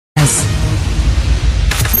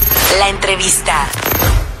La entrevista.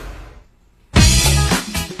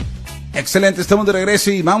 Excelente, estamos de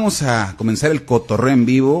regreso y vamos a comenzar el cotorreo en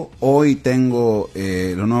vivo. Hoy tengo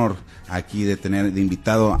el honor aquí de tener de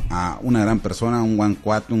invitado a una gran persona, un buen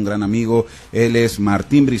cuate, un gran amigo. Él es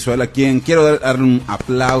Martin Brizuela, quien quiero darle un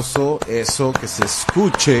aplauso, eso, que se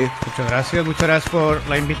escuche. Muchas gracias por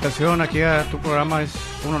la invitación aquí a tu programa. Es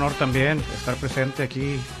un honor también estar presente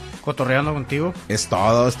aquí cotorreando contigo. Es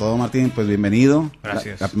todo, Martín, pues bienvenido.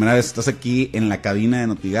 Gracias. La primera vez estás aquí en la cabina de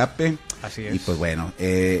Notigape. Así es. Y pues bueno,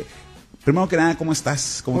 primero que nada, ¿cómo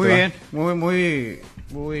estás? ¿Cómo muy te bien, va?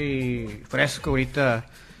 muy fresco ahorita.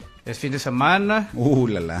 Es fin de semana.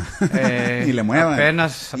 La. Y le mueva.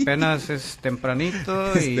 Apenas es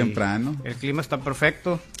tempranito. Es y temprano. El clima está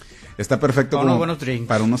perfecto. Está perfecto para como unos buenos drinks.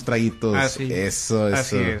 Para unos traguitos. Así. Eso.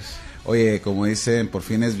 Así es. Oye, como dicen, por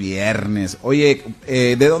fin es viernes. Oye,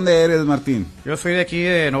 ¿de dónde eres, Martín? Yo soy de aquí,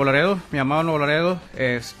 de Nuevo Laredo, mi amado Nuevo Laredo.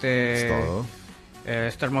 Es todo.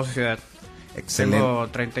 Esta hermosa ciudad. Excelente. Tengo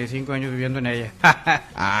 35 años viviendo en ella.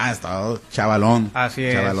 Es todo. Chavalón. Así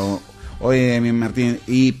es. Chavalón. Oye, mi Martín,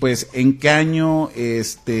 y pues, ¿en qué año,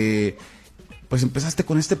 pues empezaste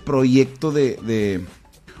con este proyecto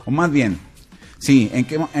o más bien, sí, ¿en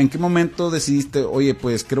qué momento decidiste, oye,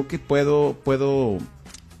 pues creo que puedo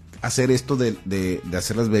hacer esto de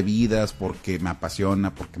hacer las bebidas porque me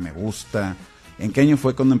apasiona, porque me gusta? ¿En qué año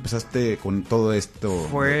fue cuando empezaste con todo esto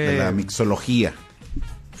de la mixología?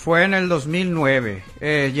 Fue en el 2009,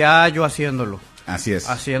 ya yo haciéndolo. Así es.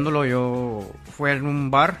 Haciéndolo yo, fue en un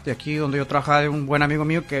bar de aquí donde yo trabajaba de un buen amigo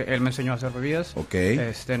mío que él me enseñó a hacer bebidas. Ok. En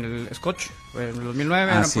el Scotch, en el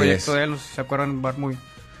 2009, Así era un proyecto es. de él, no sé si se acuerdan, un bar muy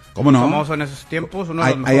 ¿Cómo no? famoso en esos tiempos. Uno de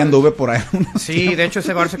los Ahí mejores. anduve por ahí. Sí, de hecho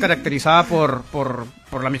ese bar se caracterizaba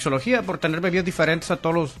por la mixología, por tener bebidas diferentes a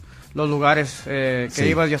todos los lugares que Sí.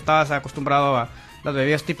 ibas, ya estabas acostumbrado a las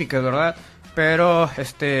bebidas típicas, ¿verdad? Pero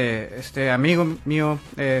este amigo mío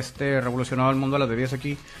revolucionó el mundo de las bebidas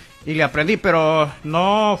aquí y le aprendí, pero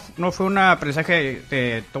no fue un aprendizaje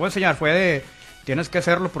te voy a enseñar, fue de tienes que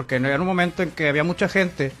hacerlo, porque era un momento en que había mucha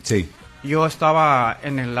gente. Sí. Yo estaba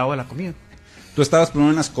en el lado de la comida. Tú estabas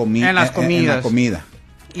primero en las comidas. En las comidas. En la comida.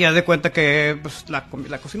 Y haz de cuenta que pues, la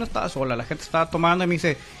cocina estaba sola, la gente estaba tomando y me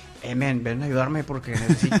dice, ven a ayudarme porque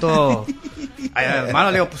necesito... Ay,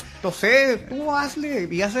 hermano, le digo, pues no sé, tú hazle,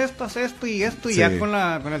 y haz esto y esto, y Sí. ya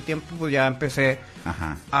con el tiempo pues ya empecé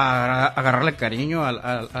Ajá. a agarrarle cariño a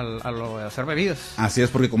lo de hacer bebidas. Así es,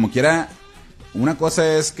 porque como quiera, una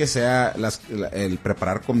cosa es que sea el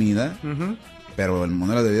preparar comida, Ujú. pero el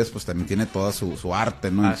mundo de las bebidas pues también tiene toda su arte,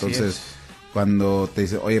 ¿no? Así Entonces, es. cuando te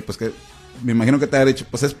dice, oye, pues que... Me imagino que te habrá dicho,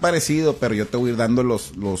 pues es parecido, pero yo te voy a ir dando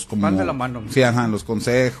los como... Van de la mano. Sí, ajá, los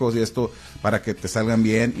consejos y esto para que te salgan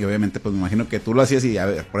bien. Y obviamente, pues me imagino que tú lo hacías y a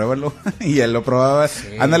ver, pruébalo. Y él lo probaba. Sí.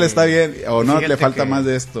 Ándale, está bien. O no, Fíjate le falta que- más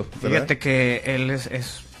de esto. ¿verdad? Fíjate que él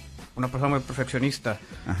es una persona muy perfeccionista.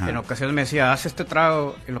 Ajá. En ocasiones me decía, haz este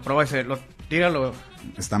trago, y lo prueba y dice, tíralo.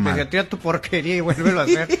 Está Me mal. decía, tira tu porquería y vuélvelo a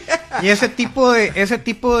hacer. Y ese tipo de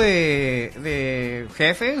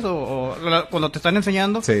jefes, cuando te están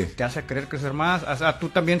enseñando, Sí. te hace querer crecer más, a tú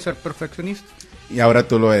también ser perfeccionista. Y ahora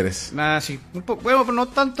tú lo eres. Sí, bueno, no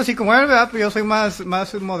tanto así como él, ¿verdad? Pero yo soy más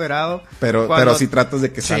moderado. Pero sí tratas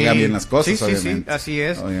de que salgan bien las cosas, sí, obviamente. Sí, así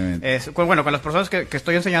es. Obviamente. Bueno, con las personas que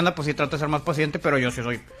estoy enseñando, pues sí trato de ser más paciente, pero yo sí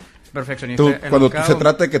soy perfeccionista. Tú, en cuando lo que se hago.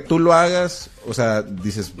 trata de que tú lo hagas, o sea,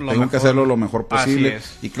 dices, Lo tengo que mejor. hacerlo lo mejor posible. Así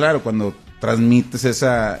es. Y claro, cuando transmites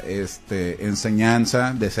esa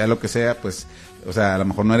enseñanza, de sea lo que sea, pues, o sea, a lo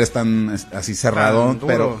mejor no eres tan así cerrado, Tan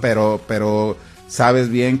duro. pero sabes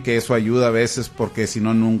bien que eso ayuda a veces, porque si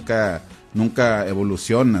no nunca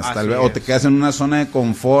evolucionas, Así tal vez, o te es. quedas en una zona de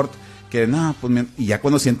confort que no, pues y ya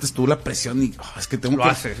cuando sientes tú la presión y es que Lo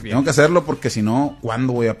haces bien. tengo que hacerlo porque si no,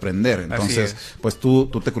 ¿cuándo voy a aprender? Entonces, es. pues tú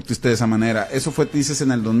te curtiste de esa manera. Eso fue, dices,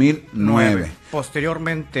 en el 2009.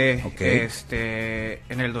 Posteriormente, Ok.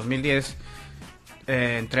 en el 2010,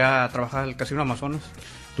 entré a trabajar al Casino Amazonas.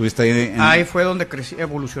 Tuviste ahí Ahí fue donde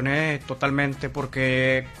evolucioné totalmente,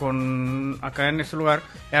 porque acá en este lugar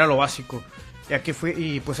era lo básico. Y aquí fui,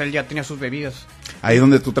 y pues él ya tenía sus bebidas. ahí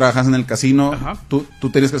donde tú trabajas en el casino, Ajá. tú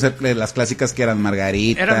tenías que hacer las clásicas que eran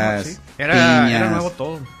margaritas, Era piñas. nuevo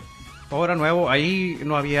todo. Todo era nuevo. Ahí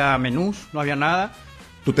no había menús, no había nada.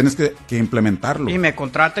 Tú tienes que implementarlo. Y me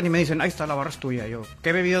contratan y me dicen, ahí está, la barra es tuya. Yo,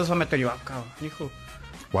 ¿qué bebidas vas a meter? Yo, cabrón, hijo.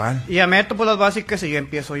 ¿Cuál? Y ya meto pues las básicas y yo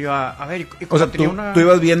empiezo yo a ver. Y O como sea, tenía tú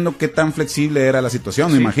ibas viendo qué tan flexible era la situación,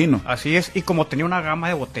 me Sí, imagino. Así es, y como tenía una gama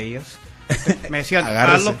de botellas, me decían,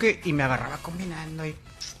 Agárrese. haz lo que... Y me agarraba combinando y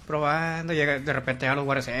probando, y de repente ya los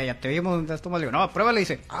guardias, ya te vimos, esto más. Digo, no, pruébale, y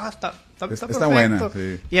dice, está está Está perfecto.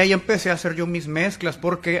 buena, sí. Y ahí empecé a hacer yo mis mezclas,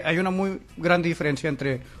 porque hay una muy gran diferencia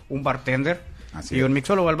entre un bartender y un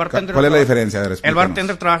mixólogo. El bartender, ¿cuál es la diferencia? A ver, el explícanos.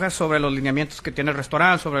 bartender trabaja sobre los lineamientos que tiene el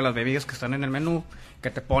restaurante, sobre las bebidas que están en el menú, que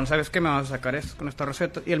te ponen, ¿sabes qué? Me vas a sacar esto con esta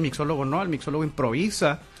receta. Y el mixólogo no, el mixólogo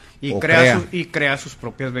improvisa y crea sus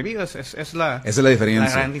propias bebidas. Esa es la diferencia.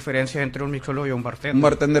 La gran diferencia entre un mixólogo y un bartender. Un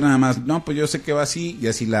bartender nada más, no, pues yo sé que va así y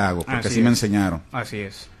así la hago, porque así me enseñaron. Así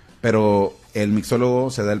es. Pero el mixólogo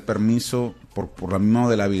se da el permiso por la misma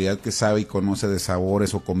de la habilidad que sabe y conoce de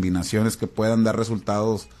sabores o combinaciones que puedan dar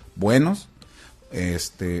resultados buenos.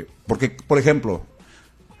 Porque, por ejemplo,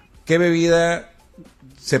 ¿qué bebida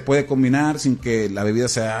se puede combinar sin que la bebida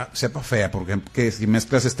sepa fea? Por ejemplo, que si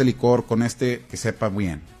mezclas este licor con que sepa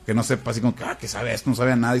bien, que no sepa así como que sabe esto, no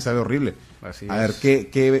sabe a nada y sabe horrible. Así a es. ver,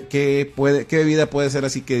 ¿qué bebida puede ser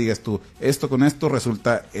así que digas tú, esto con esto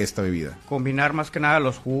resulta esta bebida? Combinar más que nada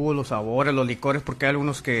los jugos, los sabores, los licores, porque hay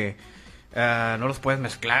algunos que no los puedes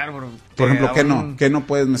mezclar. Por ejemplo, ¿qué no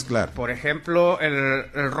puedes mezclar? Por ejemplo,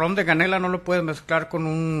 el ron de canela no lo puedes mezclar con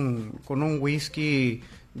un whisky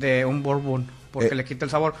de un bourbon, porque le quita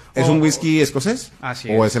el sabor. ¿Es un whisky escocés? Así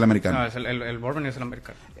 ¿O es el americano? No, el bourbon es el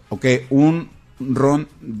americano. Ok, un ron,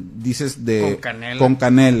 dices, con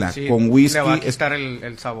canela. Sí, con whisky. Le va a quitar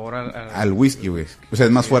el sabor al whisky, güey. O sea,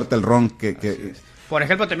 es más fuerte el ron que... Por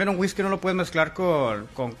ejemplo, también un whisky no lo puedes mezclar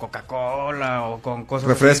con Coca-Cola o con cosas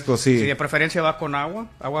refrescos, así. sí. Sí, de preferencia va con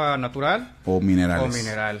agua natural. O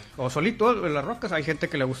mineral. O solito en las rocas. Hay gente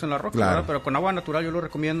que le gustan las rocas, claro. ¿verdad? Pero con agua natural yo lo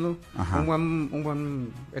recomiendo. Ajá. Un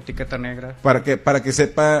buen etiqueta negra. Para que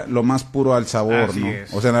sepa lo más puro al sabor, así ¿no?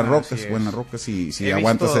 Es, o sea, en las rocas, o en las rocas si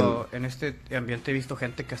aguantas En este ambiente he visto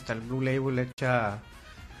gente que hasta el Blue Label le echa...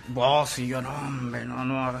 y yo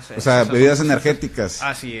no hagas eso. O sea, bebidas energéticas.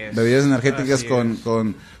 Así es. Bebidas energéticas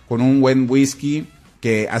con un buen whisky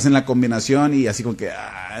que hacen la combinación y así como que,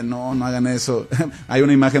 no hagan eso. Hay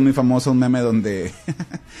una imagen muy famosa, un meme donde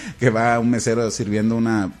que va un mesero sirviendo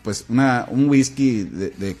un whisky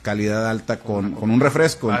de calidad alta con un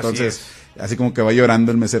refresco. Entonces, así como que va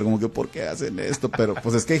llorando el mesero, como que, ¿por qué hacen esto? Pero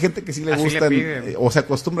pues es que hay gente que sí le gusta, o se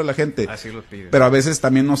acostumbra a la gente. Así lo pide. Pero a veces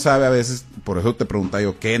también no sabe, a veces, por eso te preguntaba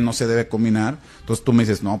yo, ¿qué no se debe combinar? Entonces tú me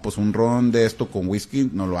dices, no, pues un ron de esto con whisky,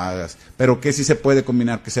 no lo hagas. Pero ¿qué sí se puede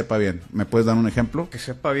combinar que sepa bien? ¿Me puedes dar un ejemplo? Que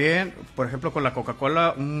sepa bien, por ejemplo, con la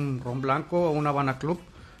Coca-Cola, un ron blanco o un Havana Club,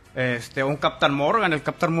 un Captain Morgan. El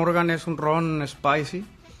Captain Morgan es un ron spicy,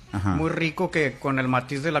 muy rico, que con el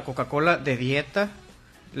matiz de la Coca-Cola de dieta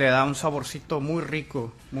le da un saborcito muy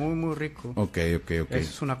rico, muy rico. Ok. Esa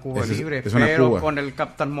es una Cuba libre, es una pero Cuba. Con el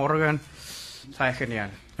Captain Morgan sabe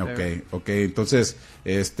genial. Ok. Entonces,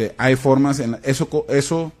 hay formas,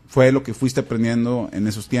 eso fue lo que fuiste aprendiendo en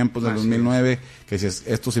esos tiempos del 2009, que dices,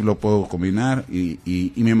 esto sí lo puedo combinar,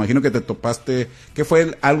 y me imagino que te topaste, ¿qué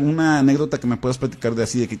fue alguna anécdota que me puedas platicar de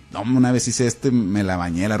así, de que, no, una vez hice me la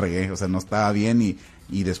bañé, la regué, o sea, no estaba bien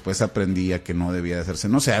y después aprendí a que no debía de hacerse,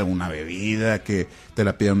 no sé, alguna bebida que te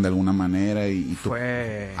la pidieron de alguna manera y tú,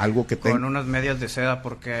 fue algo que con unas medias de seda,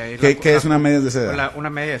 porque ¿Qué es una media de seda? Una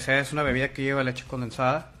media de seda es una bebida que lleva leche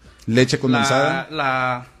condensada. ¿Leche condensada?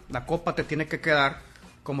 La copa te tiene que quedar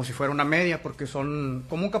como si fuera una media, porque son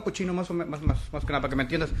como un capuchino más que nada, para que me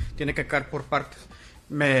entiendas, tiene que quedar por partes.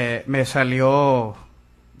 Me salió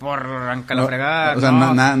por arrancar la fregada. O sea,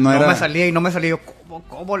 no era... me salía y no me salía.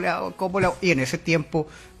 ¿Cómo le hago? Y en ese tiempo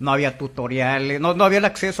no había tutoriales, no había el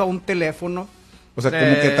acceso a un teléfono. O sea,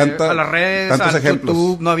 como que a las redes, tantos ejemplos.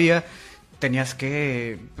 YouTube, no había. Tenías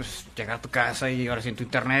que llegar a tu casa y ahora sí en tu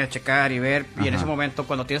internet checar y ver. Y en ese momento,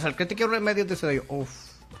 cuando tienes al cliente, quiero remedios de seda,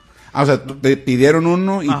 o sea, te pidieron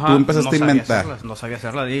uno y tú empezaste a inventar. No sabía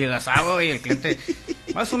hacerlas y las hago y el cliente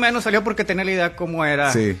más o menos salió porque tenía la idea cómo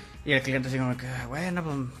era. Sí. Y el cliente así como que, bueno,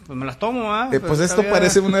 pues me las tomo, pues esto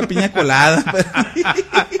parece una piña colada.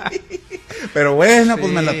 Pero bueno,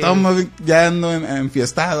 pues me la tomo, ya ando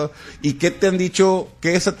enfiestado. ¿Y qué te han dicho?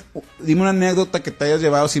 Dime una anécdota que te hayas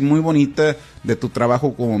llevado así muy bonita de tu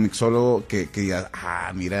trabajo como mixólogo, que digas,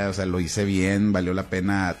 mira, o sea, lo hice bien, valió la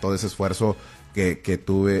pena todo ese esfuerzo que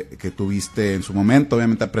tuviste en su momento,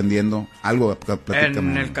 obviamente aprendiendo algo.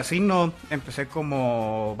 En el casino empecé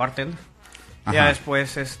como bartender. Ya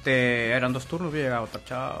después eran 2 turnos, había llegado otra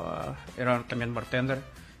chava, era también bartender.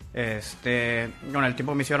 Con el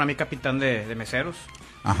tiempo me hicieron a mí capitán de meseros.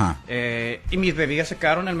 Y mis bebidas se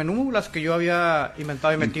quedaron en el menú, las que yo había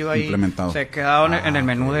inventado y metido ahí se quedaron en el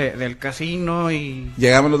menú del casino. Y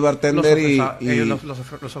llegaban los bartenders y ellos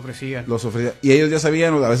los ofrecían. Y ellos ya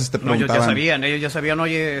sabían, o a veces te preguntaban. Ellos ya sabían,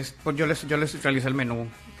 oye, pues yo les realicé el menú.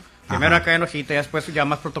 Primero acá en hojita y después ya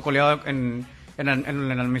más protocoleado en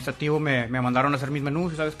el administrativo me mandaron a hacer mis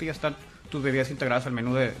menús y sabes que ya están tus bebidas integradas al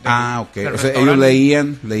menú ok. del O sea, ellos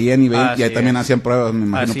leían y veían, y ahí también es. hacían pruebas, me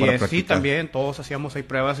imagino, Así para es, practicar. sí, también, todos hacíamos ahí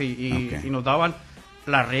pruebas y nos daban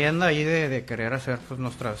la rienda ahí de querer hacer pues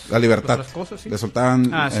la libertad. nuestras cosas, sí. Le soltaban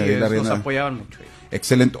la rienda. nos apoyaban mucho.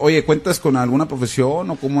 Excelente. Oye, ¿cuentas con alguna profesión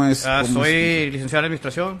o cómo es? Soy licenciado en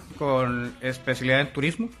administración con especialidad en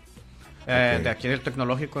turismo, de aquí del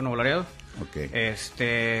Tecnológico de Nuevo Laredo. Okay.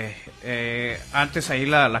 Antes ahí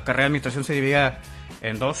la carrera de administración se dividía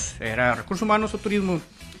en dos, era recursos humanos o turismo.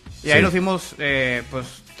 Y ahí nos fuimos,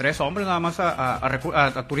 pues, 3 hombres nada más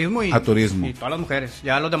a turismo y todas las mujeres.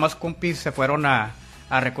 Ya los demás compis se fueron a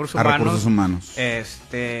recursos humanos.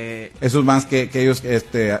 Esos más que ellos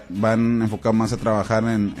van enfocados más a trabajar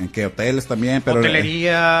en qué hoteles también, pero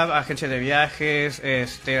hotelería, agencia de viajes,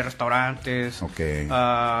 restaurantes,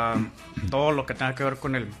 todo lo que tenga que ver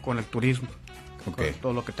con el turismo.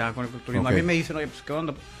 Todo lo que tenga con el turismo. A mí me dicen, oye, pues qué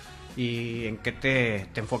onda, y en qué te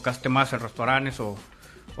enfocaste más, en restaurantes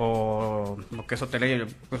o lo que es hotelería.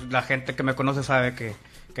 Pues la gente que me conoce sabe que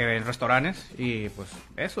en restaurantes, y pues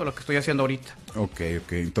eso es lo que estoy haciendo ahorita. Ok.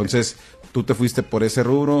 Entonces tú te fuiste por ese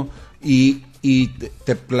rubro y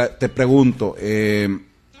te pregunto,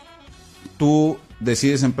 tú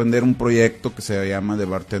decides emprender un proyecto que se llama The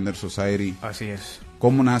Bartender Society. Así es.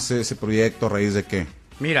 ¿Cómo nace ese proyecto? ¿A raíz de qué?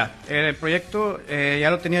 Mira, el proyecto ya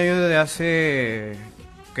lo tenía yo desde hace,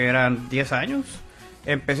 que eran 10 años.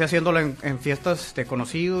 Empecé haciéndolo en fiestas de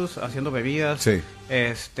conocidos, haciendo bebidas. Sí.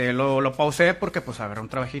 Lo pausé porque pues agarré un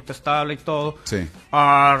trabajito estable y todo. Sí.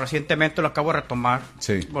 Recientemente lo acabo de retomar.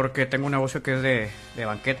 Sí. Porque tengo un negocio que es de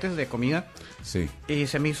banquetes, de comida. Sí. Y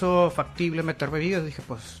se me hizo factible meter bebidas. Dije,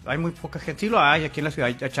 pues hay muy poca gente. Sí lo hay aquí en la ciudad,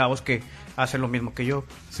 hay chavos que hacen lo mismo que yo.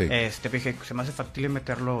 Sí. Dije, se me hace factible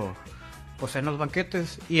meterlo pues en los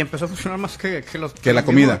banquetes, y empezó a funcionar más que la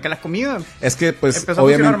comida. Que la comida. Es que pues empezó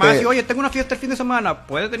obviamente a funcionar más. Y, oye, tengo una fiesta el fin de semana,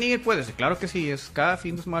 ¿puedes venir? Puedes. Claro que sí, es cada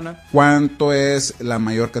fin de semana. ¿Cuánto es la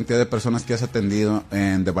mayor cantidad de personas que has atendido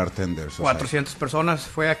en The Bartenders? 400 personas.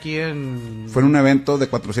 Fue aquí Fue en un evento de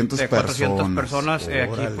 400 personas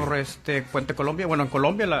aquí por Puente Colombia. Bueno, en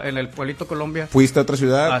Colombia, en el pueblito Colombia. ¿Fuiste a otra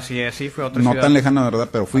ciudad? Así es, sí, fue a otra ciudad. No tan lejana, ¿verdad?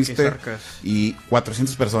 Pero fuiste. Aquí cerca. Y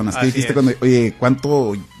 400 personas. ¿Qué Así dijiste es. cuando, oye,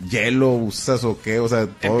 cuánto hielo usas o qué? O sea,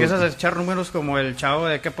 todo. Empiezas a echar números como el chavo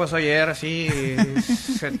de qué pasó ayer, así,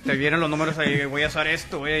 se te vienen los números ahí, voy a hacer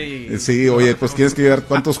esto, güey. Sí, oye, pues tienes que llevar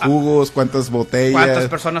cuántos jugos, cuántas botellas, cuántas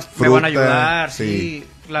personas fruta, me van a ayudar, sí.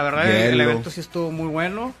 La verdad, hielo. El evento sí estuvo muy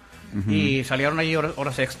bueno. Y salieron ahí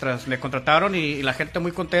horas extras, me contrataron y la gente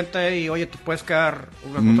muy contenta, y oye, tú puedes quedar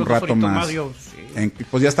un rato más. Yo, sí.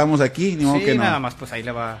 Pues ya estamos aquí, ni modo sí, que no. nada más, pues ahí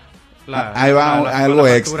le va. Ahí va algo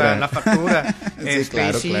extra. La factura. Sí,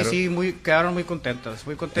 claro, claro. Quedaron muy contentas.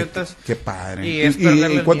 Qué padre.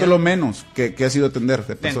 ¿Y cuánto es lo menos que has ido a atender?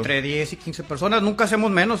 Entre 10 y 15 personas. Nunca hacemos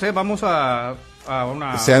menos, vamos a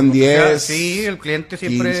una... Sean 10. Sí, el cliente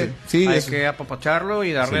siempre 15. Sí, hay que apapacharlo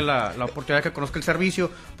y darle la oportunidad de que conozca el servicio,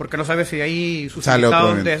 porque no sabes si hay sus sale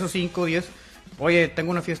invitados de esos 5 o 10. Oye, tengo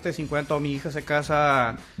una fiesta de 50 o mi hija se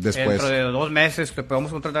casa dentro de 2 meses, te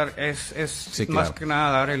podemos contratar. Es sí, más claro. Que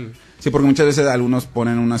nada dar el... Sí, porque muchas veces algunos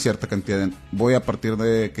ponen una cierta cantidad voy a partir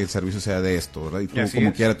de que el servicio sea de esto, ¿verdad? Y tú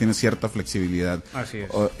como quiera tienes cierta flexibilidad. Así es.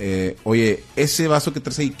 Oye, ese vaso que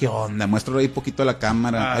traes ahí, ¿qué onda? Muéstralo ahí poquito a la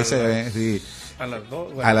cámara. Ahí se ve, sí. A las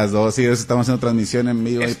 2. Bueno. A las 2, sí, estamos haciendo transmisión en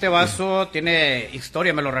vivo. Este vaso tiene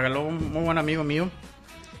historia, me lo regaló un muy buen amigo mío.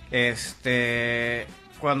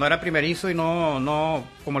 Cuando era primerizo y no,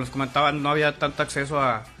 como les comentaba, no había tanto acceso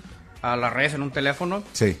a las redes en un teléfono.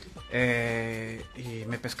 Sí. Y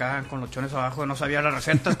me pescaban con los chones abajo, no sabía las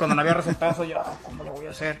recetas. Cuando no había recetazo, yo, ¿cómo lo voy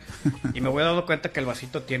a hacer? Y me voy dando cuenta que el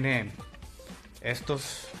vasito tiene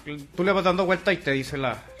estos... Tú le vas dando vuelta y te dice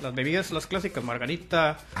las bebidas, las clásicas,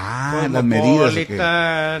 margarita, las medidas.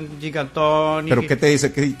 Gigantón. ¿Pero qué te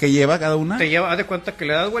dice? ¿Qué lleva cada una? Te lleva, haz de cuenta que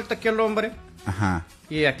le das vuelta aquí al hombre. Ajá.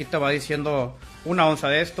 Y aquí te va diciendo 1 onza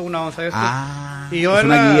de esto, 1 onza de esto. Y yo, es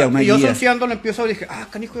una guía. Yo sonceándolo empiezo y dije,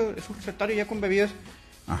 canijo, es un recetario ya con bebidas.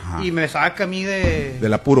 Ajá. Y me saca a mí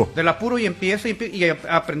del apuro. Del apuro y empiezo y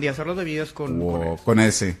aprendí a hacer las bebidas con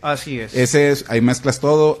ese. Así es. Ese es, ahí mezclas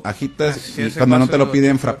todo, agitas y cuando no te lo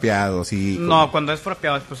piden frapeado. Sí, cuando es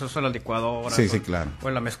frapeado, pues eso es la licuadora. Sí, claro. O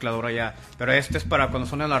en la mezcladora ya. Pero este es para cuando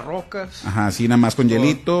son en las rocas. Ajá, así nada más con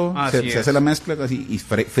hielito. Se hace la mezcla así y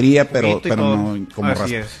fría, pero no como raspa.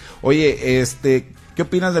 Así es. Oye, ¿qué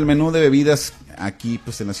opinas del menú de bebidas aquí,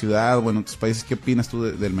 pues en la ciudad o en otros países? ¿Qué opinas tú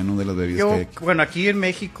del menú de las bebidas? Bueno, aquí en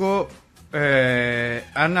México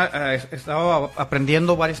han estado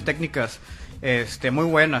aprendiendo varias técnicas muy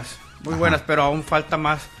buenas, pero aún falta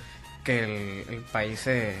más. el país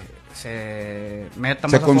se meta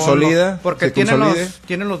se más consolida, a fondo, porque se consolide.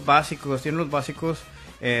 tienen los básicos.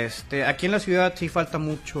 Aquí en la ciudad sí falta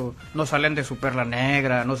mucho, no salen de Super La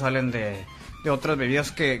Negra, no salen de otras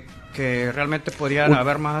bebidas que realmente podrían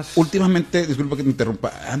haber más. Últimamente, disculpa que te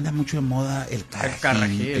interrumpa, anda mucho de moda el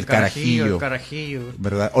carajillo,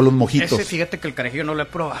 ¿verdad? O los mojitos. Ese, fíjate que el carajillo no lo he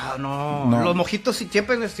probado, no. Los mojitos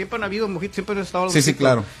siempre han habido mojitos, siempre han estado los mojitos. Sí,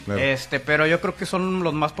 claro. Pero yo creo que son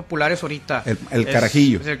los más populares ahorita. El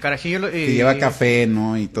carajillo. El carajillo que lleva café,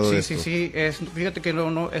 ¿no? Y todo eso. Sí. Fíjate que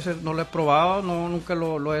ese no lo he probado, nunca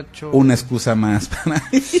lo he hecho. Una excusa más para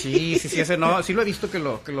Sí, ese no, sí lo he visto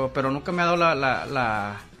pero nunca me ha dado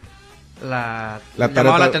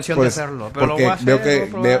llamaba la atención de hacerlo, pero lo voy a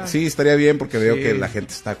hacer, sí, estaría bien porque veo que la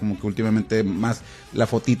gente está como que últimamente más la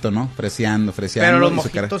fotito, ¿no? Freseando. Pero los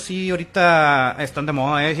mojitos sí ahorita están de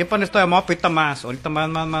moda, siempre han estado de moda, pero ahorita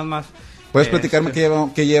más. ¿Puedes platicarme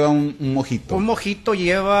qué lleva un mojito? Un mojito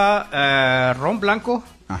lleva ron blanco,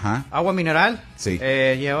 ajá, agua mineral, sí,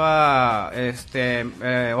 lleva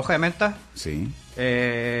hoja de menta, sí,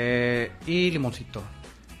 y limoncito.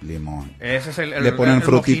 Limón. Ese es le ponen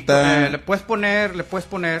frutita. Le puedes poner.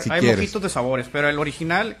 Si hay quieres. Mojitos de sabores, pero el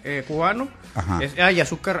original cubano y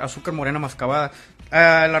azúcar morena mascabada.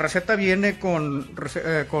 La receta viene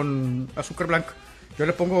con azúcar blanca. Yo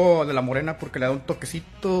le pongo de la morena porque le da un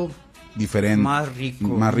toquecito diferente, más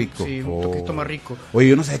rico. Sí, un poquito más rico. Oye,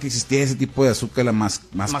 yo no sabía que existía ese tipo de azúcar, la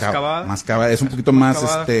mascabada. Es un poquito más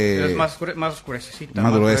es más oscurecita,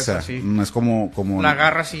 más gruesa, sí. No es como la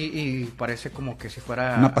agarras y parece como que si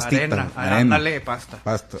fuera una pastita, arena. Dale pasta.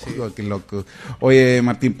 Sí. Oh, qué loco. Oye,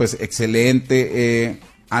 Martín, pues excelente.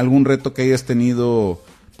 ¿Algún reto que hayas tenido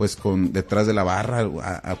pues con detrás de la barra?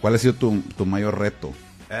 ¿Cuál ha sido tu mayor reto?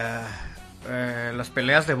 Las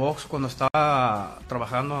peleas de box cuando estaba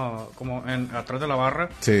trabajando como atrás de la barra.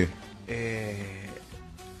 Sí.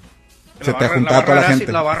 Se te juntaba toda la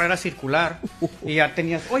gente. La barra era circular y ya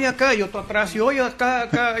tenías, oye acá y otro atrás y oye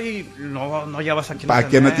acá y no llevas aquí. ¿Para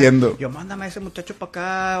quién atiendo? Yo mándame a ese muchacho para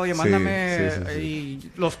acá, oye mándame. Sí.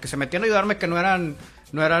 Y los que se metían a ayudarme que no eran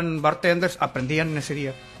bartenders aprendían en ese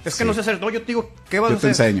día. Es que no sé hacer, yo te digo, ¿qué vas a hacer?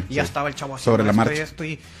 Enseño, y ya estaba el chavo así. Sobre la marcha. Y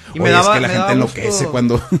oye, me daba, es que la gente enloquece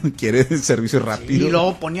cuando quiere servicio rápido. Y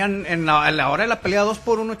luego ponían en la hora de la pelea 2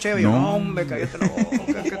 por 1 chévere. No, hombre, cállate la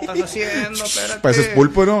boca, ¿qué estás haciendo? Espérate. Pues es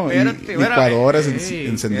pulpo, ¿no? Licuadoras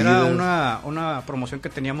encendidas. Era una promoción que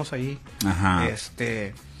teníamos ahí. Ajá.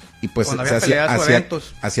 Y pues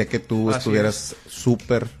hacía que tú estuvieras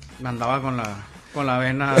súper. Me andaba con la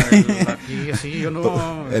vena aquí, así, yo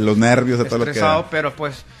no... los nervios, a todo lo que da. Pero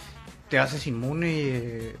pues te haces inmune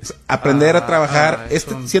y... Aprender a trabajar.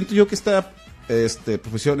 Siento yo que esta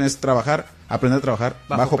profesión es aprender a trabajar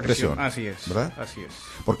bajo presión. Así es, ¿verdad? Así es.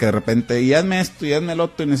 Porque de repente, y hazme esto, y hazme el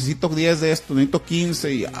otro, y necesito 10 de esto, necesito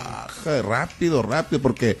 15, y rápido,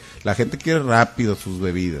 porque la gente quiere rápido sus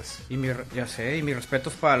bebidas. Y mis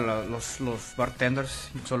respetos para los bartenders,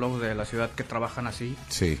 mixólogos de la ciudad que trabajan así.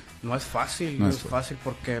 Sí. No es fácil, no es fácil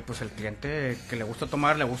porque pues el cliente que le gusta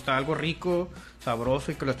tomar, le gusta algo rico,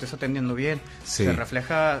 sabroso y que lo estés atendiendo bien. Sí. Se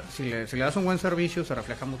refleja, si le das un buen servicio, se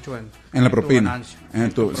refleja mucho en la propina.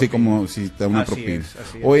 Sí, como si te da una propina.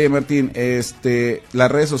 Oye, Martín,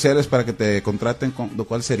 las redes sociales para que te contraten,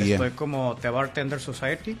 ¿cuál sería? Estoy como The Bartender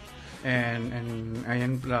Society ahí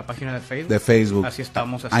en la página de Facebook. Así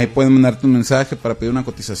estamos. Ahí pueden mandarte un mensaje para pedir una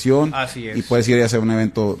cotización. Así es. Y puedes ir a hacer un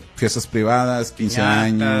evento, fiestas privadas, 15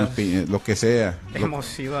 años, lo que sea.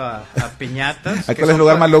 Hemos ido a piñatas. ¿Cuál es el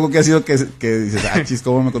lugar más loco que ha sido que dices, chis,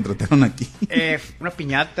 ¿cómo me contrataron aquí? Fue una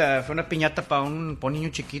piñata para un niño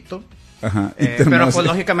chiquito. Ajá. Pero pues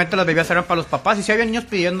lógicamente las bebidas eran para los papás y sí había niños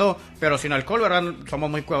pidiendo, pero sin alcohol, ¿verdad?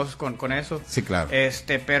 Somos muy cuidadosos con eso. Sí, claro.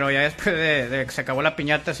 Pero ya después de que se acabó la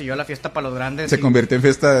piñata, siguió la fiesta para los grandes. Se convirtió en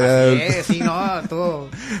fiesta. Sí, no,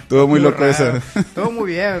 todo muy loco eso. Todo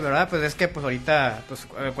muy bien, ¿verdad? Pues es que pues ahorita pues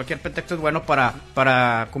cualquier pretexto es bueno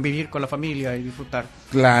para convivir con la familia y disfrutar.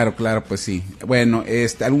 Claro, pues sí. Bueno,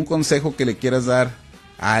 ¿algún consejo que le quieras dar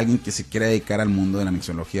a alguien que se quiera dedicar al mundo de la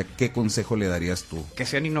mixología? ¿Qué consejo le darías tú? Que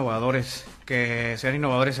sean innovadores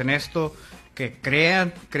en esto, que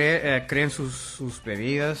creen sus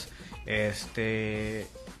bebidas, que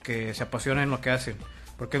se apasionen en lo que hacen,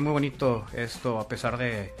 porque es muy bonito esto, a pesar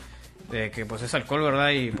de que pues es alcohol,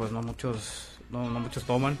 ¿verdad? Y pues no muchos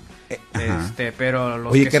toman. Pero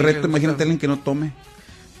los Oye, que qué sí reto, imagínate a alguien que no tome.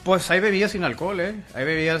 Pues hay bebidas sin alcohol, Hay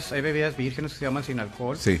bebidas vírgenes que se llaman sin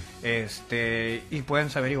alcohol. Sí. Y pueden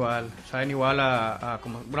saber igual. Saben igual a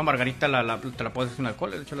como una margarita te la puedes hacer sin alcohol,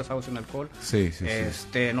 de hecho las hago sin alcohol. Sí.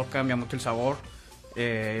 No cambia mucho el sabor.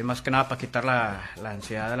 Más que nada para quitar la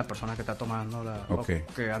ansiedad de la persona que está tomando, Okay.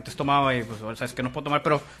 que antes tomaba y pues, o sea, es que no puedo tomar,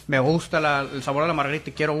 pero me gusta el sabor de la margarita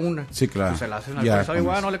y quiero una. Sí, claro. Pues se la hacen al Ya, pesado, con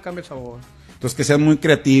igual eso. no le cambia el sabor. Entonces que sean muy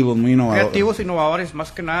creativos, muy innovadores. Creativos, innovadores,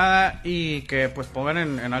 más que nada, y que pues pongan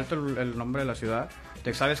en alto el nombre de la ciudad.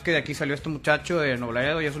 Sabes que de aquí salió este muchacho de Nuevo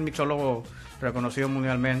Laredo y es un mixólogo reconocido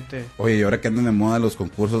mundialmente. Oye, y ahora que andan de moda los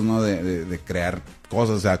concursos, ¿no? De crear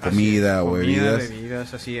cosas, o sea, comida o bebidas.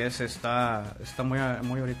 Bebidas, así es, está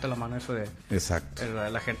muy ahorita la mano eso de Exacto.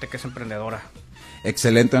 la gente que es emprendedora.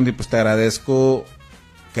 Excelente, Henry, pues te agradezco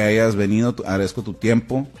que hayas venido, agradezco tu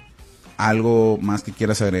tiempo. ¿Algo más que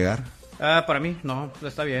quieras agregar? Para mí, no,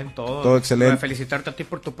 está bien, todo. Todo excelente. Felicitarte a ti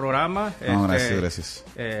por tu programa. No, gracias.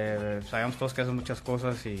 Sabemos todos que haces muchas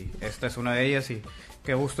cosas y esta es una de ellas y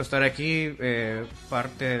qué gusto estar aquí,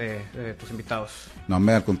 parte de tus invitados. No,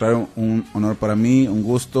 hombre, al contrario, un honor para mí, un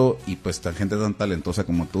gusto, y pues gente tan talentosa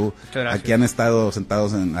como tú. Muchas gracias. Aquí han estado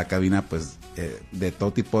sentados en la cabina, pues, de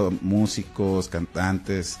todo tipo de músicos,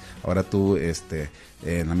 cantantes, ahora tú,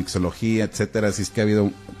 en la mixología, etcétera, así es que ha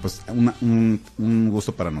habido, pues, un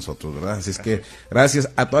gusto para nosotros, ¿verdad? Así es que, gracias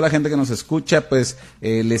a toda la gente que nos escucha, pues,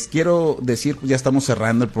 les quiero decir, ya estamos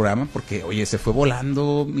cerrando el programa, porque, oye, se fue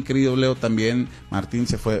volando, mi querido Leo, también, Martín,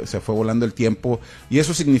 se fue volando el tiempo, y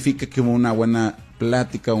eso significa que hubo una buena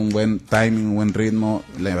plática, un buen timing, un buen ritmo.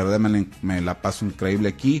 La verdad me la paso increíble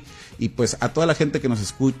aquí, y pues a toda la gente que nos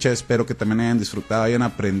escucha, espero que también hayan disfrutado, hayan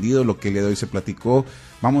aprendido lo que el día de hoy se platicó.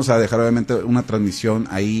 Vamos a dejar obviamente una transmisión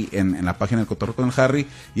ahí en la página del Cotorreo con el Harry,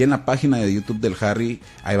 y en la página de YouTube del Harry,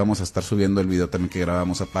 ahí vamos a estar subiendo el video también que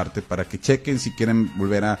grabamos aparte, para que chequen si quieren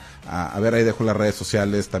volver a ver. Ahí dejo las redes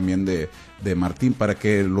sociales también de Martín, para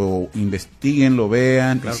que lo investiguen, lo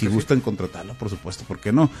vean, claro, y si gustan contratarlo, por supuesto, ¿por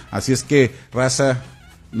qué no? Así es que, raza,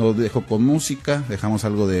 nos dejo con música, dejamos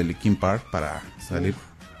algo de Linkin Park para salir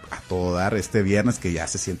a todo dar este viernes, que ya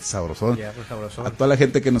se siente sabrosón. A toda la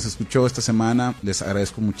gente que nos escuchó esta semana, les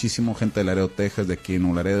agradezco muchísimo, gente de Laredo, Texas, de aquí en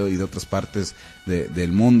Nuevo Laredo y de otras partes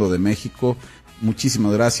del mundo, de México.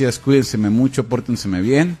 Muchísimas gracias, cuídense mucho, pórtenseme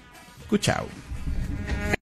bien. Cuchauuuu.